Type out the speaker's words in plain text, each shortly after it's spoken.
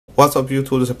What's up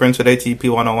YouTube, this is Prince with ATP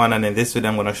 101, and in this video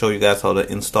I'm going to show you guys how to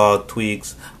install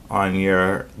tweaks on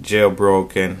your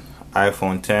jailbroken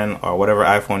iPhone 10 or whatever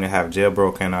iPhone you have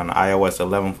jailbroken on iOS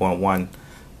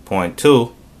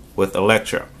 11.1.2 with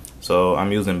Electra. So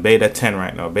I'm using beta 10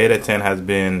 right now. Beta 10 has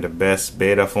been the best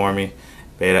beta for me.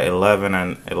 Beta 11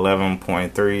 and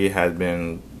 11.3 has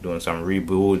been doing some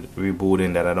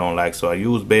rebooting that I don't like, so I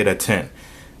use beta 10.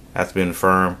 That's been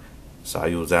firm, so I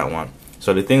use that one.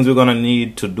 So the things we're gonna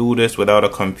need to do this without a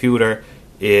computer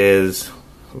is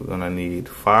we're gonna need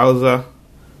Cydia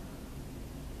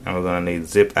and we're gonna need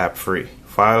zip app free.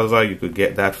 Cydia, you could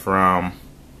get that from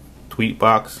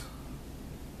Tweetbox.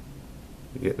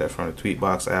 You get that from the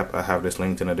Tweetbox app. I have this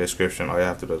linked in the description. All you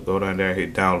have to do is go down there,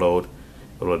 hit download.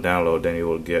 It will download, then you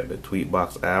will get the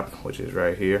Tweetbox app, which is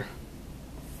right here.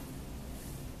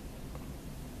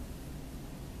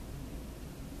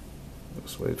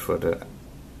 Let's wait for the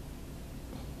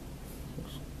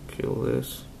kill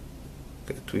this.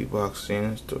 The Tweetbox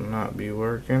seems to not be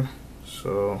working,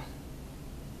 so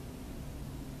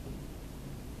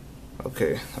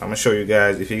okay, I'm gonna show you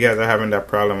guys. If you guys are having that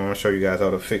problem, I'm gonna show you guys how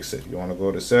to fix it. You want to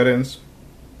go to settings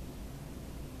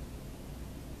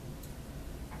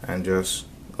and just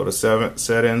go to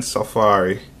settings,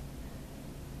 Safari,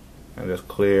 and just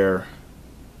clear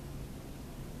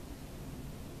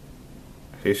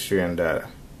history and data.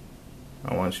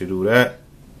 And once you do that,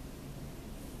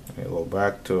 you go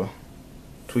back to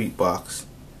Tweetbox.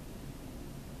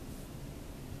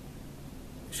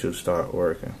 It should start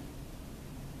working.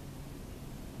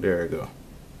 There you go.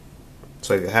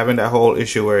 So if you're having that whole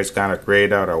issue where it's kind of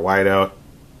grayed out or white out,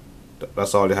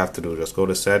 that's all you have to do. Just go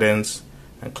to settings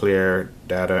and clear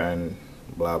data and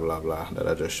blah blah blah that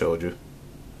I just showed you,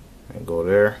 and go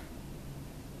there,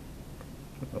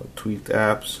 tweaked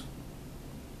apps,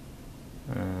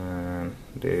 and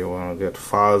there you want to get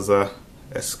Cydia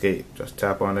escape. Just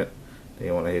tap on it, then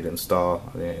you want to hit install,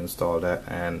 then install that,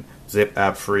 and zip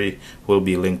app free will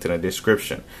be linked in the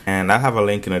description. And I have a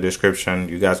link in the description.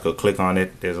 You guys could click on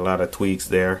it. There's a lot of tweaks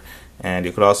there, and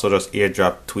you could also just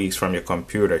airdrop tweaks from your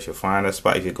computer. If you find a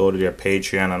spot, if you go to their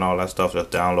Patreon and all that stuff,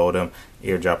 just download them,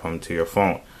 airdrop them to your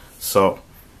phone. So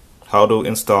how to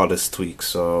install this tweak?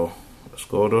 So let's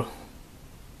go to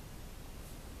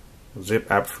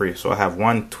zip app free. So I have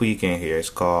one tweak in here. It's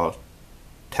called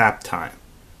tap time.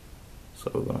 So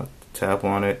we're gonna tap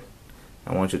on it,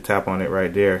 and once you tap on it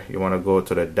right there, you want to go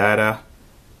to the data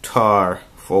tar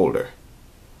folder.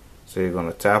 So you're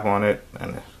gonna tap on it,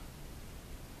 and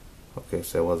okay,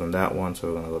 so it wasn't that one, so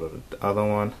we're gonna go to the other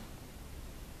one.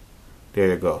 There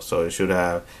you go. So it should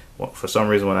have, well, for some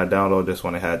reason when I download this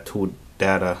one, it had two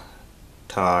data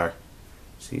tar.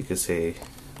 So you can say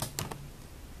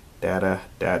data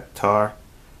tar.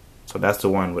 So that's the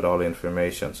one with all the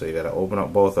information. So you gotta open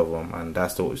up both of them, and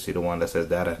that's the, you see the one that says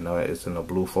data. No, it's in the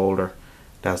blue folder.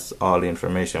 That's all the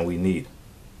information we need.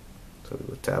 So we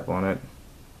will tap on it,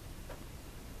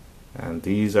 and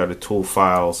these are the two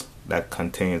files that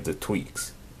contains the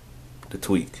tweaks, the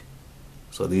tweak.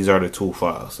 So these are the two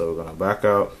files. So we're gonna back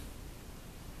out.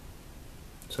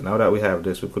 So now that we have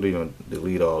this, we could even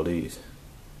delete all these.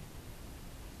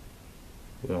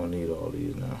 We don't need all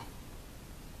these now.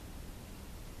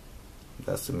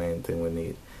 That's the main thing we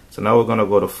need. So now we're gonna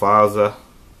go to Cydia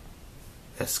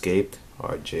escaped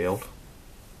or jailed,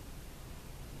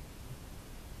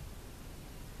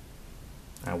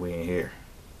 and we're in here.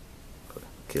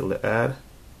 Kill the ad.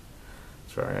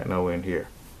 So right now we're in here.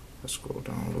 Let's scroll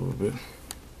down a little bit.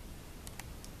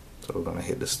 So we're gonna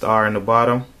hit the star in the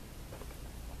bottom.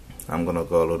 I'm gonna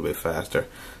go a little bit faster.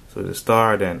 So the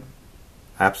star, then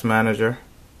apps manager.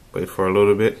 Wait for a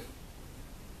little bit.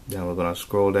 Then we're gonna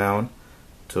scroll down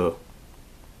to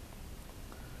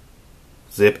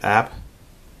zip app.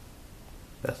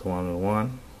 That's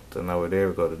one. So now we're there.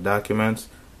 We go to documents,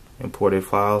 imported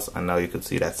files, and now you can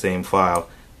see that same file,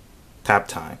 tap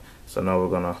time. So now we're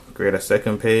gonna create a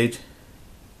second page.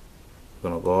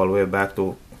 We're gonna go all the way back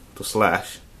to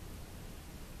slash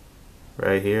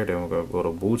right here. Then we're gonna go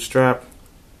to bootstrap,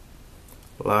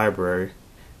 library,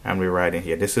 and we're right in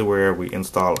here. This is where we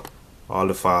install all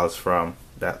the files from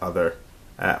that other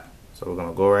app. So we're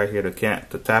gonna go right here to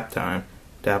tap time,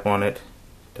 tap on it,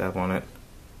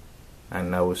 and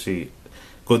now we see.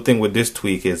 Good thing with this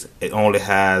tweak is it only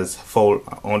has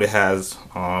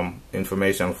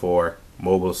information for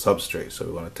mobile substrate. So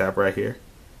we're gonna tap right here,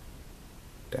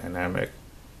 dynamic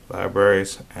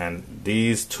libraries, and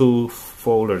these two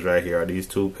folders right here are these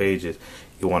two pages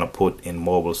you want to put in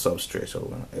mobile substrate. So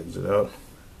we're gonna exit out,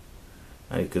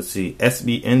 and you can see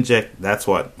SB inject. That's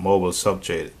what mobile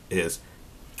substrate is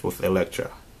with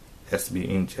Electra. SB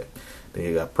inject. Then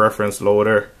you got preference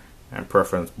loader, and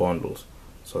preference bundles.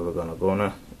 So we're gonna go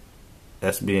to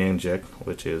SB inject,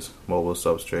 which is mobile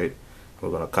substrate.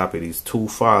 We're gonna copy these two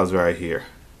files right here.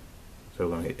 So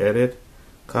we're gonna hit edit,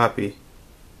 copy.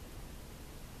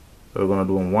 So we're gonna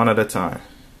do them one at a time,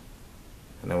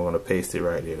 and then we're gonna paste it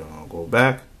right here. I'm gonna go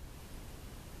back,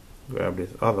 grab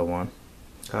this other one,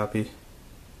 copy,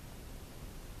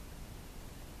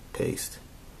 paste.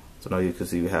 So now you can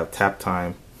see we have tap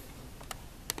time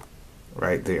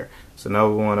right there. So now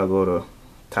we want to go to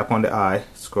tap on the eye,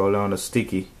 scroll down to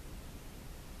sticky.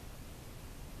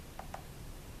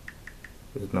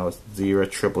 Now it's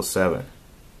 0777.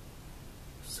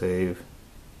 Save.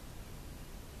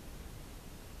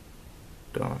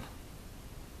 Done.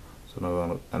 So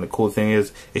now, and the cool thing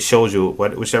is, it shows you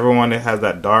whichever one that has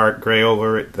that dark gray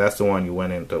over it, that's the one you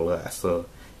went into last. So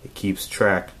it keeps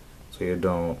track, so you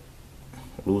don't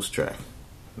lose track.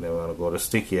 And then we're gonna go to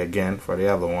sticky again for the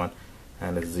other one,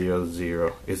 and it's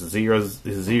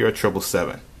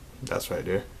 0777. That's right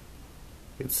there.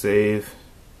 Hit save.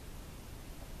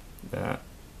 That.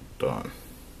 Done.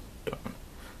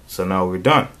 So now we're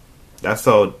done. That's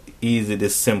how easy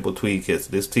this simple tweak is.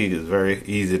 This tweak is very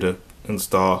easy to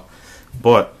install,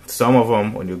 but some of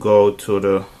them, when you go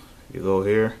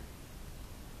here,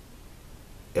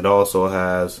 it also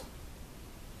has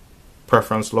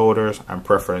preference loaders and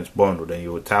preference bundle. Then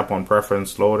you would tap on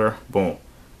preference loader, boom,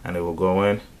 and it will go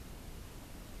in,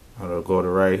 and it'll go to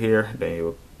right here. Then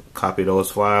you copy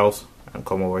those files and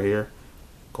come over here,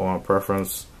 go on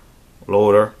preference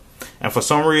loader. And for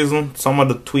some reason, some of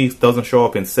the tweaks doesn't show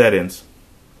up in settings.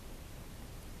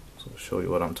 So I'll show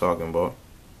you what I'm talking about.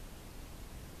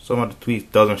 Some of the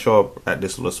tweaks doesn't show up at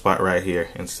this little spot right here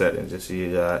in settings. You see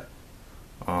you got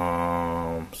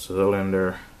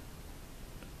cylinder,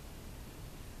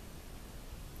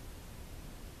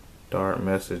 dark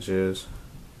messages,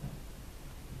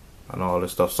 and all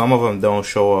this stuff. Some of them don't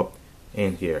show up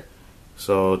in here.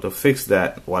 So to fix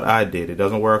that, what I did, it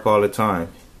doesn't work all the time.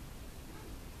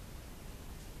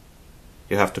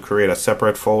 You have to create a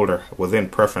separate folder within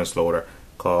preference loader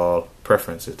called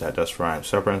preferences. That just rhymes.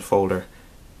 Separate folder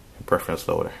and preference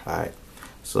loader. Alright.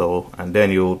 So, and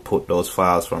then you'll put those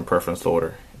files from preference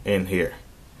loader in here.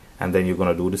 And then you're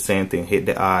gonna do the same thing. Hit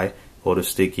the eye, go to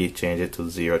sticky, change it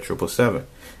to 0777.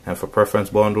 And for preference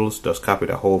bundles, just copy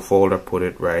the whole folder, put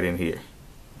it right in here.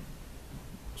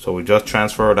 So we just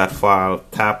transfer that file,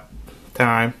 tap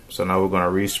time. So now we're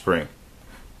gonna respring.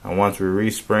 And once we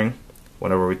respring,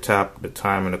 whenever we tap the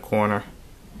time in the corner,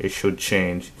 it should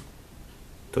change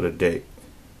to the date.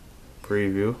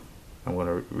 Preview. I'm going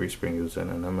to respring using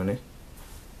Anemone.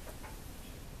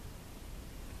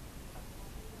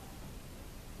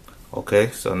 Okay,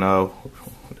 so now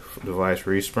the device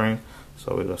respring.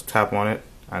 So we just tap on it,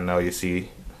 and now you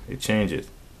see it changes.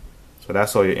 So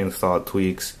that's how you install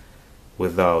tweaks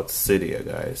without Cydia,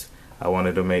 guys. I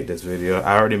wanted to make this video.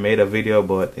 I already made a video,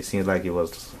 but it seems like it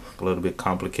was a little bit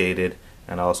complicated,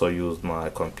 and I also used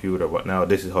my computer. But now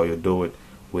this is how you do it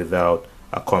without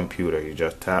a computer. You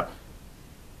just tap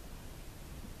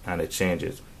and it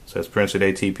changes. So it's Prince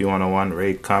today, TP101.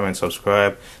 Rate, comment,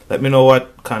 subscribe. Let me know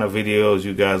what kind of videos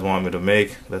you guys want me to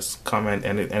make. Let's comment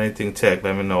anything tech.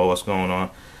 Let me know what's going on,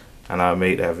 and I'll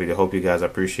make that video. Hope you guys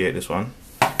appreciate this one.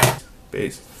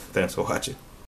 Peace. Thanks for watching.